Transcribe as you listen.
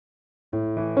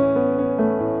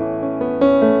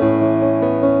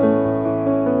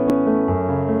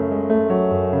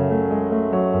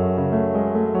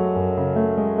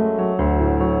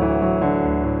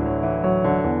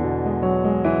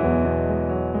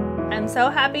so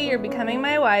happy you're becoming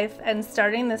my wife and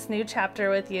starting this new chapter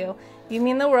with you. You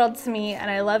mean the world to me,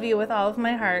 and I love you with all of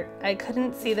my heart. I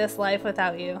couldn't see this life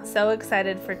without you. So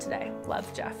excited for today. Love,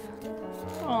 Jeff.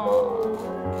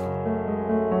 Aww.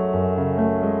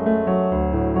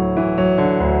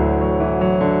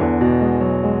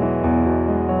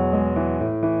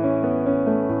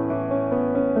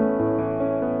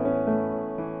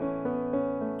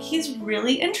 He's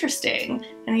really interesting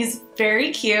and he's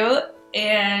very cute,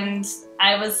 and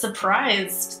I was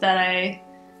surprised that I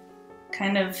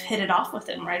kind of hit it off with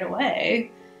him right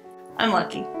away. I'm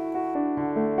lucky.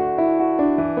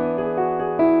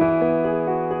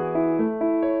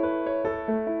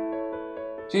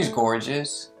 She's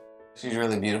gorgeous. She's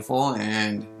really beautiful,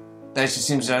 and that she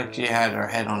seems like she had her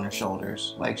head on her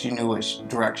shoulders, like she knew which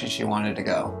direction she wanted to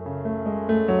go.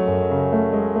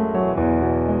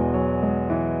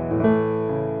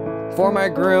 For my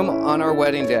groom on our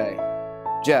wedding day,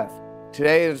 Jeff,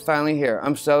 today is finally here.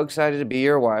 I'm so excited to be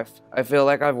your wife. I feel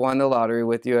like I've won the lottery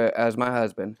with you as my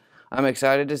husband. I'm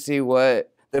excited to see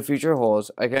what the future holds.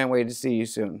 I can't wait to see you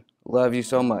soon. Love you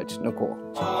so much, Nicole.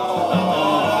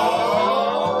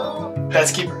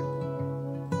 Best keeper.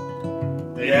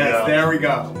 Yes, there we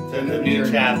go. To the new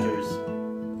chapters.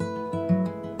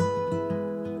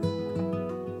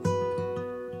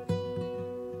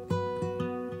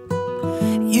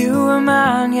 You were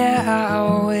mine, yeah, I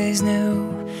always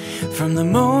knew. From the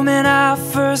moment I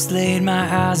first laid my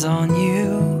eyes on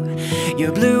you.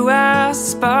 Your blue eyes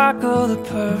sparkle, the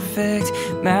perfect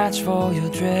match for your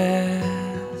dress.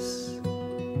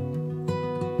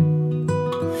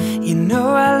 You know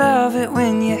I love it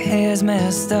when your hair's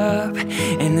messed up,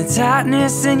 and the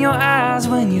tightness in your eyes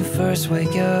when you first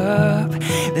wake up.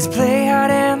 Let's play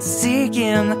hide and seek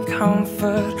in the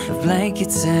comfort of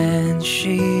blankets and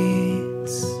sheets.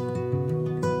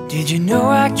 Did you know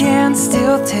I can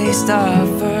still taste our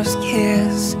first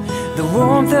kiss? The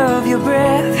warmth of your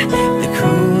breath, the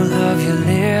cool of your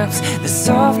lips, the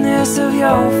softness of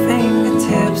your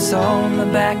fingertips on the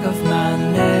back of my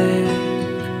neck.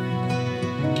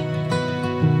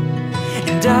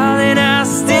 And darling, I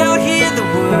still hear the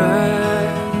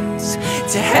words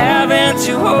to have and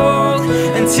to hold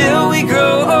until we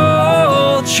grow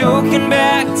old, choking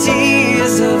back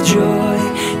tears of joy,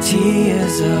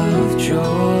 tears of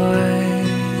joy.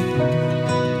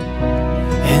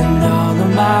 And all of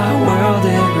my world,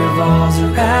 it revolves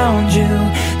around you.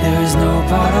 There is no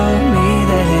part of me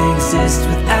that exists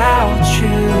without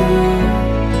you.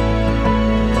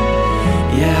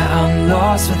 Yeah, I'm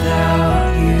lost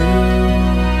without you.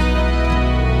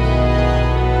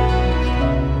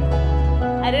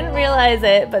 I didn't realize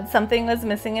it, but something was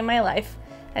missing in my life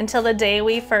until the day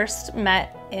we first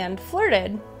met and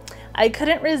flirted. I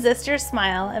couldn't resist your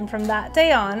smile, and from that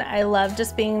day on, I loved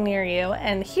just being near you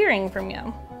and hearing from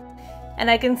you. And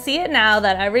I can see it now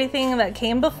that everything that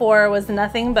came before was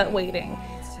nothing but waiting.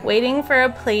 Waiting for a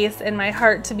place in my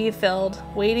heart to be filled,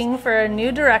 waiting for a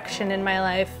new direction in my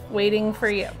life, waiting for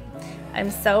you.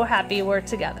 I'm so happy we're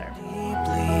together.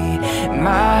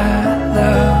 My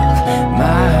love,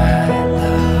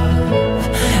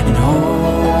 and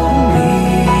hold me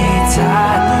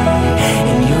tightly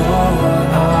in your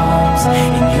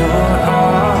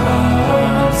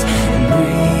arms, and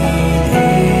breathe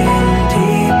in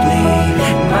deeply.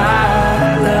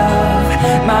 My love,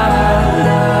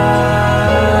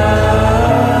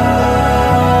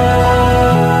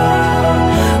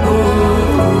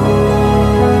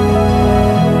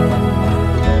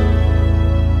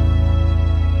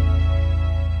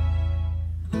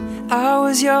 I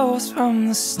was yours from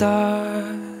the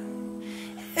start.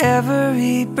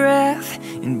 Every breath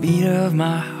and beat of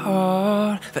my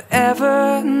heart. Forever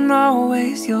and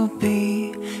always you'll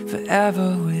be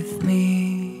forever with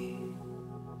me.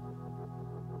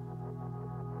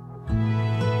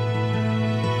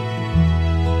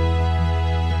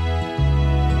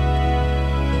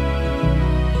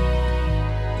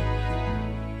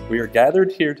 We are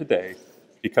gathered here today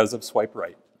because of Swipe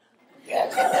Right.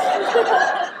 Yes.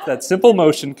 That simple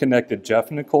motion connected Jeff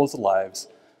and Nicole's lives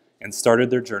and started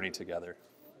their journey together.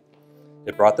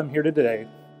 It brought them here today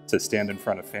to stand in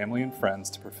front of family and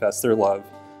friends to profess their love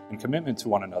and commitment to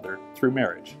one another through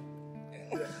marriage.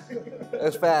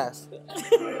 That's fast.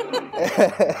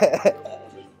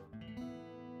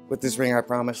 With this ring, I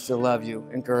promise to love you,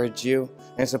 encourage you,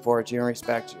 and support you and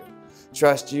respect you,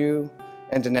 trust you,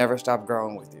 and to never stop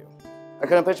growing with you. I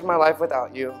couldn't picture my life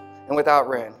without you and without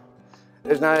Ren.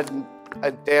 There's not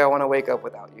a day I want to wake up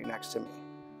without you next to me.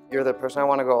 You're the person I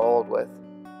want to go old with.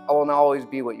 I will not always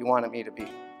be what you wanted me to be.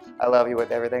 I love you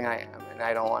with everything I am, and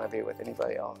I don't want to be with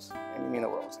anybody else. And you mean the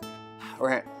world to me.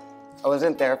 Ren, I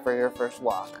wasn't there for your first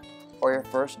walk or your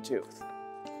first tooth,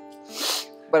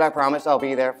 but I promise I'll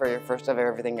be there for your first of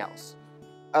everything else.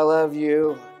 I love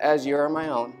you as you are my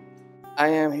own. I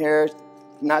am here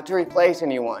not to replace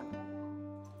anyone,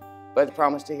 but I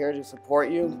promise to here to support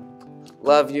you,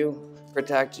 love you,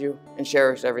 protect you, and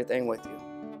cherish everything with you.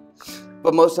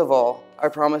 But most of all, I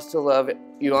promise to love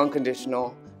you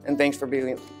unconditional, and thanks for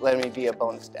letting me be a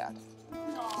bonus dad.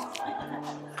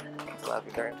 Love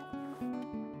you, Karen.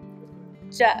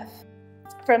 Jeff,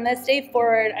 from this day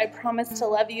forward, I promise to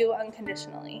love you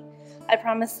unconditionally. I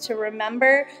promise to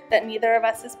remember that neither of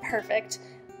us is perfect,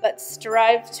 but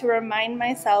strive to remind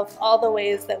myself all the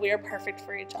ways that we are perfect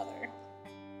for each other.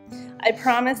 I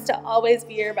promise to always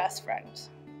be your best friend.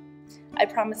 I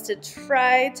promise to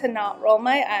try to not roll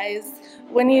my eyes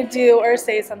when you do or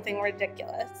say something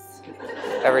ridiculous.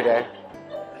 Every day.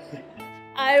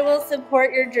 I will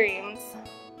support your dreams.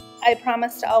 I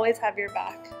promise to always have your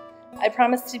back. I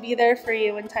promise to be there for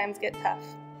you when times get tough.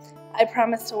 I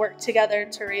promise to work together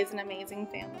to raise an amazing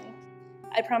family.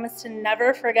 I promise to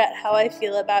never forget how I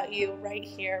feel about you right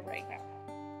here, right now.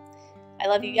 I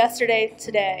love you yesterday,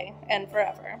 today, and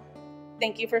forever.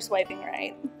 Thank you for swiping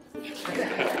right.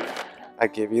 I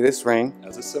give you this ring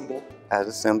As a symbol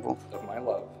of my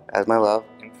love as my love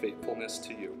and faithfulness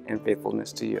to you. and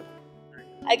faithfulness to you.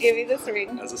 I give you this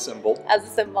ring As a symbol as a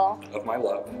symbol of my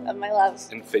love of my love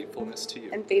and faithfulness to you.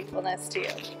 and faithfulness to you.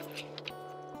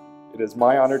 It is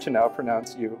my honor to now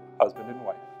pronounce you husband and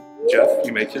wife. Jeff,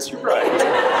 you may kiss your bride.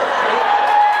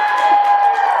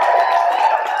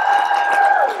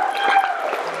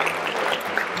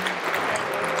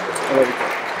 I love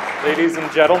you. Ladies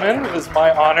and gentlemen, it is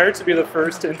my honor to be the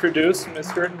first to introduce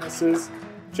Mr. and Mrs.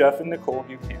 Jeff and Nicole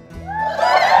Buchanan.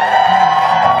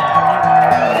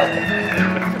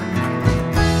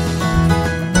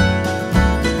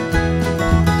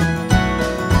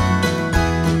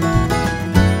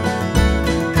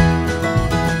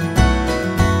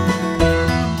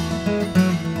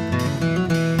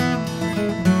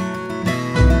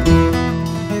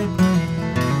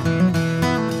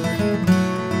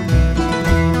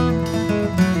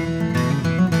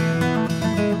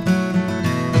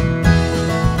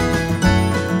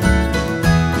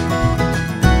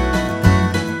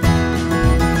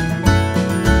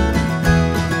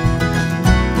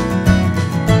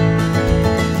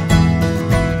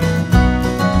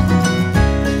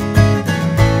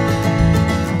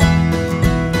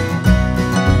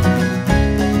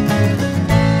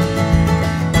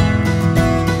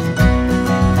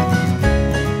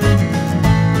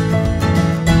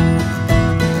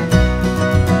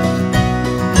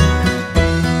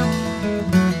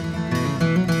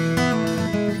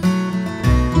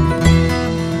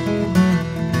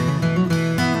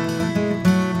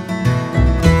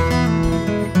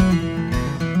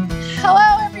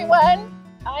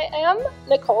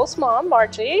 Nicole's mom,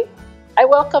 Margie. I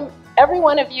welcome every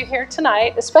one of you here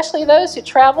tonight, especially those who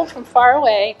traveled from far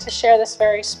away to share this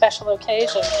very special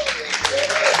occasion.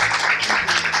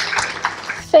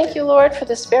 Thank you, Lord, for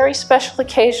this very special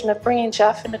occasion of bringing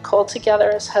Jeff and Nicole together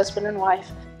as husband and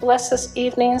wife. Bless this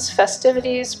evening's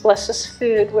festivities, bless this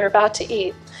food we're about to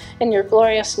eat. In your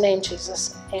glorious name,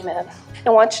 Jesus, amen.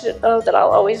 I want you to know that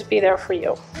I'll always be there for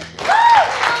you.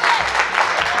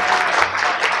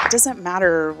 It doesn't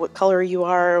matter what color you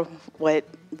are, what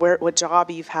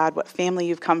job you've had, what family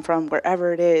you've come from,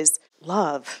 wherever it is,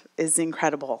 love is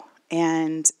incredible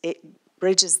and it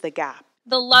bridges the gap.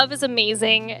 The love is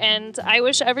amazing, and I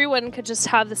wish everyone could just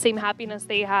have the same happiness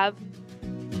they have.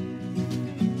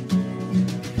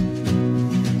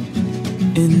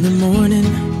 In the morning,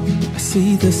 I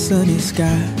see the sunny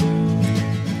sky.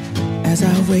 As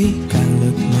I wake, I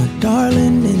look my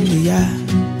darling in the eye.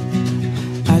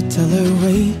 I tell her,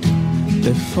 wait,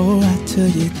 before I tell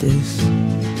you this.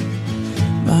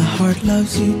 My heart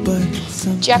loves you, but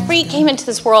Jeffrey came into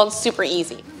this world super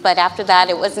easy, but after that,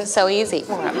 it wasn't so easy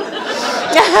for him.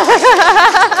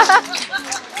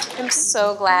 I'm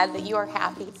so glad that you are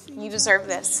happy. You deserve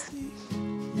this.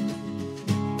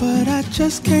 But I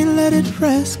just can't let it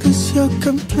rest, 'cause you're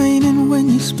complaining when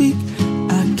you speak.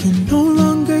 I can no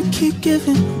longer keep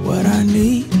giving what I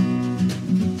need.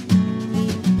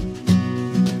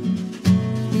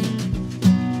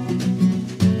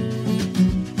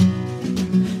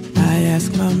 I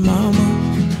ask my mama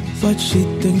what she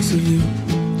thinks of you.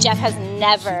 Jeff has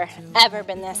never, ever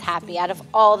been this happy. Out of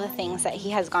all the things that he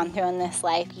has gone through in this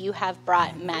life, you have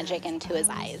brought magic into his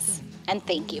eyes. And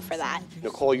thank you for that.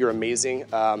 Nicole, you're amazing.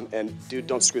 And dude,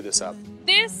 don't screw this up.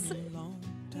 This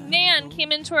man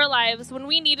came into our lives when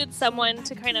we needed someone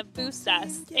to kind of boost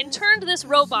us and turned this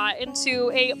robot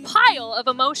into a pile of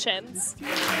emotions.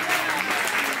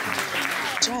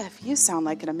 Jeff, you sound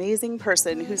like an amazing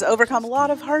person who's overcome a lot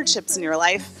of hardships in your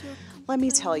life. Let me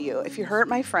tell you, if you hurt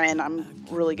my friend, I'm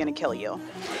really gonna kill you.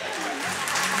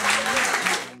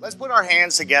 Let's put our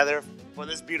hands together for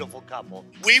this beautiful couple.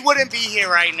 We wouldn't be here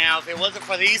right now if it wasn't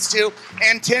for these two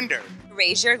and Tinder.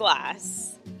 Raise your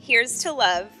glass. Here's to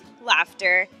love,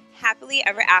 laughter, happily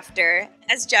ever after.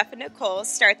 As Jeff and Nicole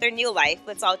start their new life,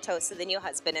 let's all toast to the new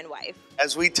husband and wife.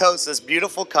 As we toast this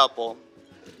beautiful couple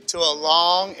to a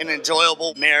long and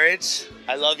enjoyable marriage.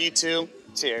 I love you too.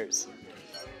 Cheers.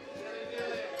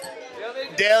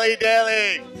 Deli,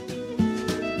 deli.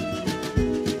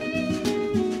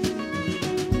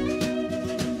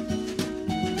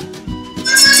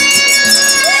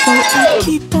 So I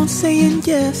keep on saying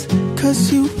yes, 'cause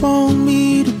you want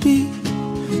me to be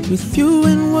with you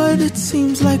and what it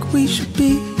seems like we should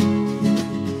be.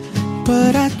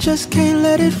 But I just can't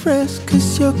let it rest,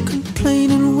 'cause you're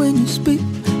complaining when you speak.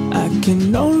 I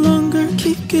can no longer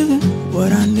keep giving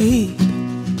what I need.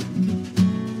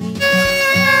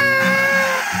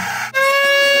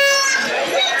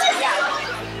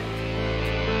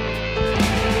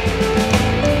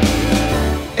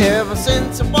 Ever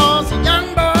since I was a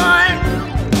young boy,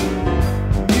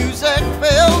 music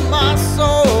filled my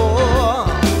soul,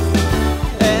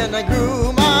 and I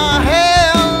grew my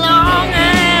hair long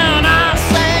and I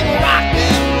sang rock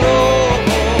and roll,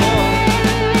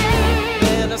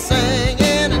 and I sang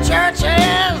in the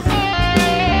churches,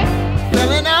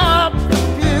 filling up the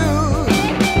pews.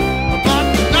 But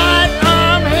tonight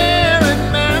I'm here in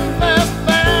Memphis,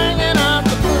 banging out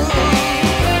the blues.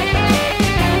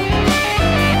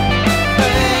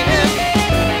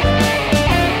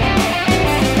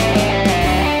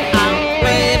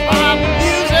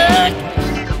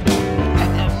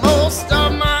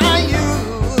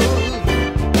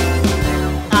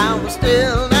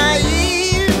 Still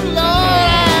naive, Lord,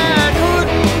 I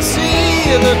couldn't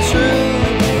see the truth.